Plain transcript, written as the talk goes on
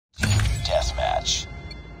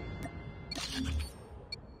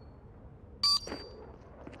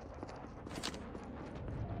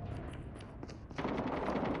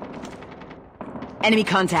Enemy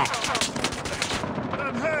contact.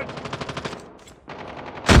 I'm hurt.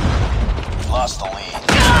 Lost the lead.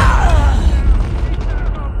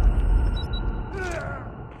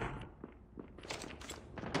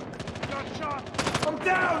 Got shot. I'm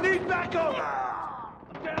down. Need backup.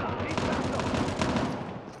 I'm down. Need backup.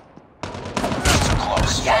 Too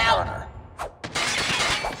close. Fight harder.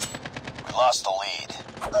 We lost the lead.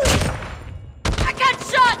 I got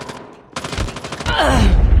shot!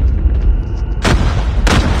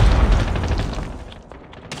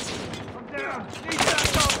 I'm down. Need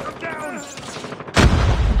backup. I'm down.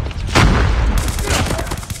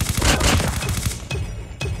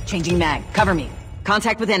 Changing mag. Cover me.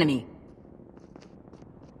 Contact with enemy.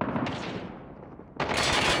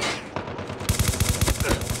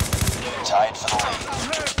 Tied for the lead.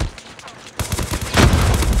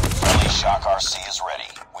 Friendly Shock RC is ready.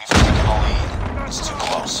 We've taken the lead. It's too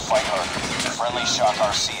close. Fight harder. Friendly Shock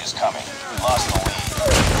RC is coming. Lost the lead.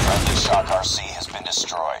 Friendly Shock RC has been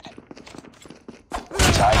destroyed.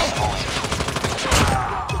 Tied for the lead.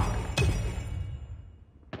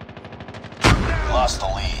 Lost the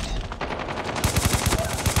lead.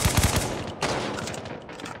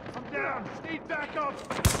 I'm down. Need backup.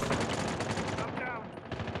 I'm down.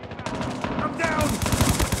 I'm down.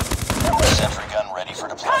 Sentry gun ready for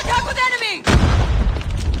deployment. Contact with enemy!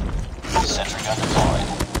 Sentry gun deployed.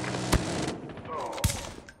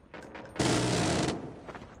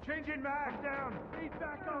 Changing mag. Down. Need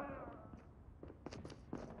backup.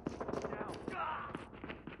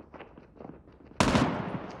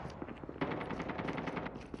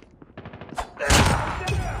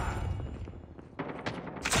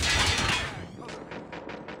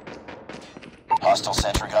 Hostile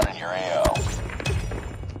sentry gun in your AO.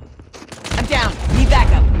 I'm down. Need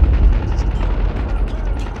backup.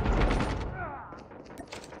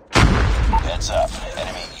 Heads up.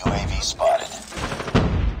 Enemy UAV spotted.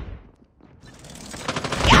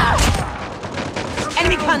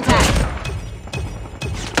 Enemy contact.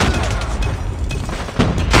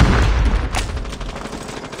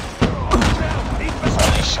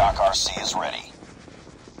 Friendly Shock RC is ready.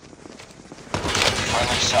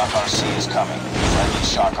 Friendly Shock RC is coming. Friendly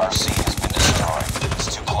Shock RC has been destroyed.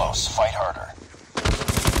 It's too close. Fight harder.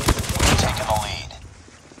 We've taken the lead.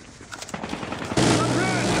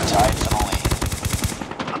 Tied for the lead.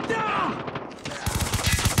 I'm down.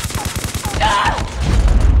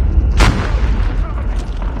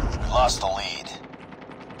 We lost the lead.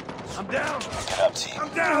 I'm down. Get up, team. I'm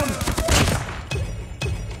down.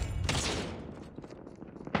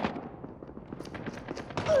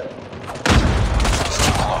 It's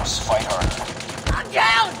too close. Fight harder. I'm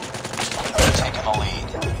down! We've taken the lead.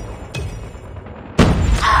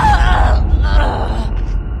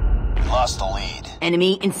 We lost the lead.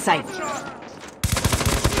 Enemy in sight.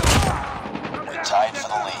 We're tied for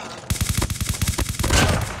the lead.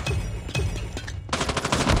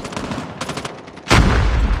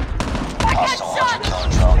 Hostile hunter killer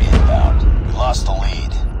drone inbound. We lost the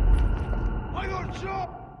lead. I got shot.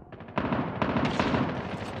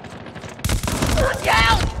 I'm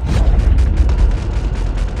down!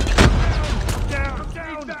 I'm down. I'm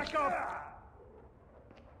down. Need backup.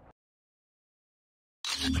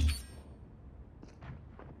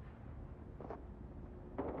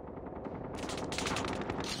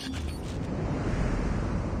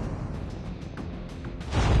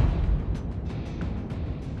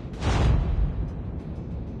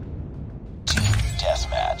 Team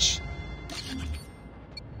deathmatch.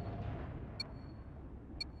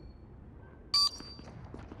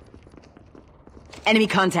 Enemy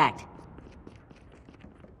contact.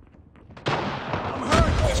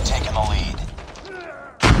 We've taken the lead.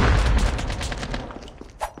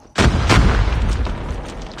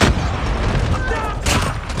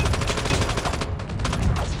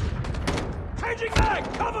 Changing mag.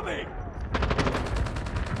 Cover me.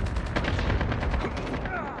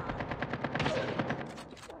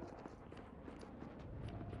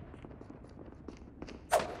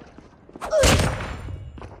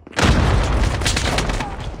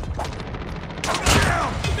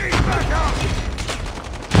 Down. Need backup.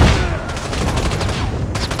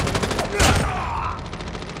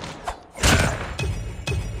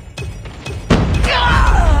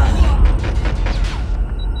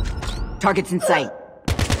 Targets in sight.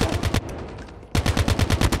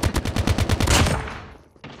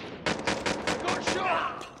 Got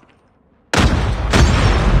shot.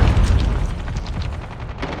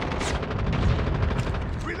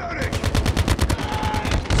 Reloading.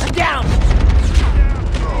 I'm down!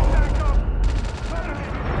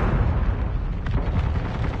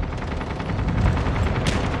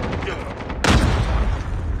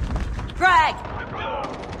 Frag!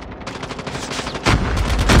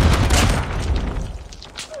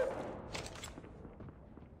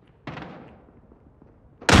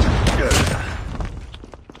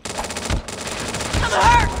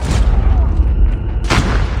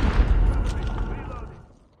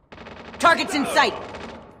 sight.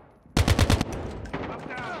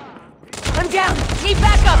 I'm down. Need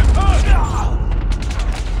backup.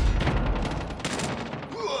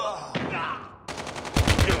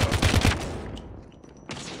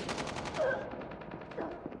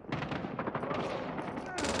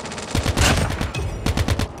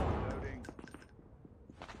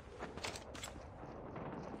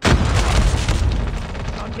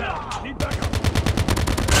 I'm down. Need backup.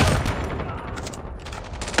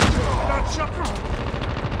 Got shot.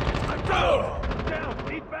 I'm down. Down.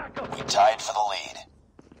 Need backup. We tied for the lead.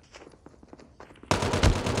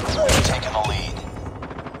 We've taken the lead.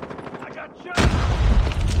 I got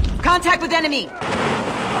shot. Contact with enemy.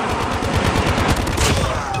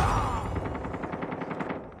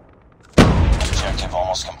 Objective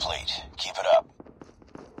almost complete. Keep it up.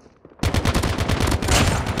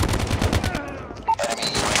 Enemy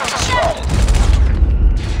UAV spotted.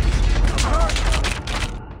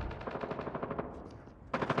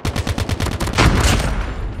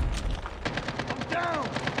 I'm down.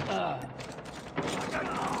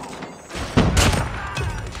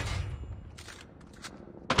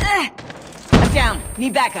 I'm down.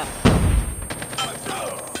 Need backup. I'm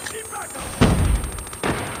down. Need backup.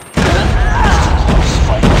 Close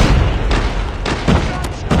fight.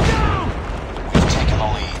 Down. We've taken the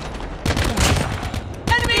lead.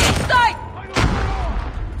 Enemy in sight.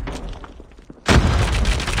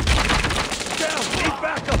 Down. Need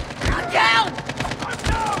backup. I'm down. I'm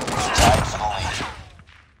down. Tied for the lead.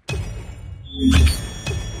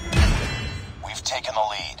 We've taken the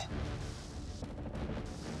lead.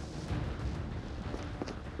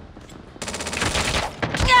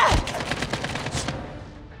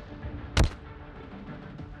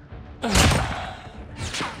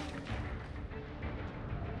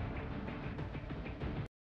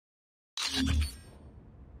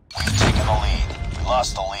 We've taken the lead. We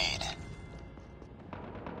lost the lead.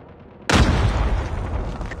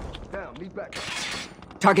 Down. Need backup.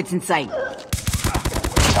 Targets in sight.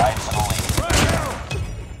 Tied for the lead.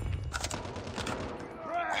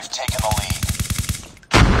 We've taken the lead.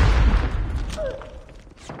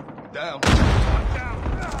 Down. I'm down.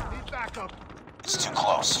 Need backup. It's too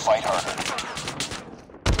close. Fight harder.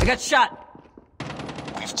 I got shot.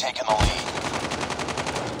 We've taken the lead.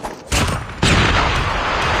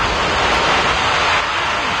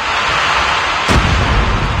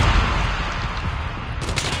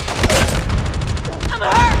 I'm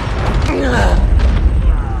hurt.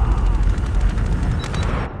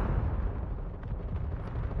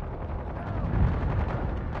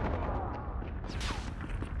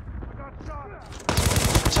 Got shot.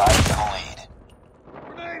 Tied for the lead.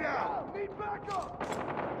 Grenade out. Need backup.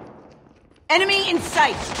 Enemy in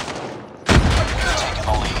sight. We've taken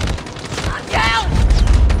the lead. I'm down.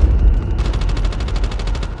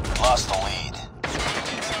 Lost the lead.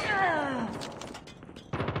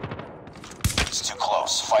 It's too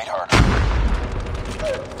close. Fight harder.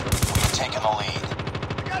 We've taken the lead.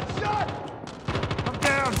 I got shot. I'm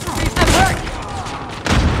down. I'm hurt.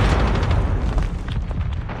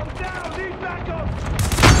 I'm down. Need backup.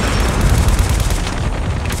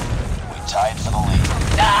 We tied for the lead.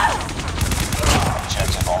 Ah!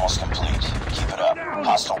 Objective almost complete. Keep it up.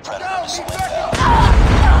 Hostile Predator missile inbound.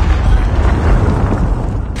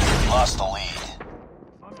 We lost the lead.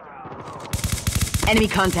 Enemy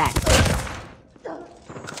contact.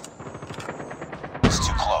 It's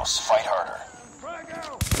too close. Fight harder. Frag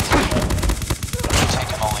out. We've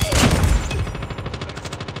taken the lead.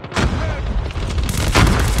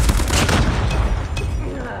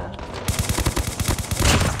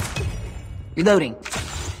 Reloading.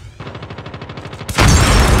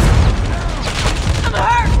 I'm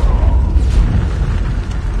hurt.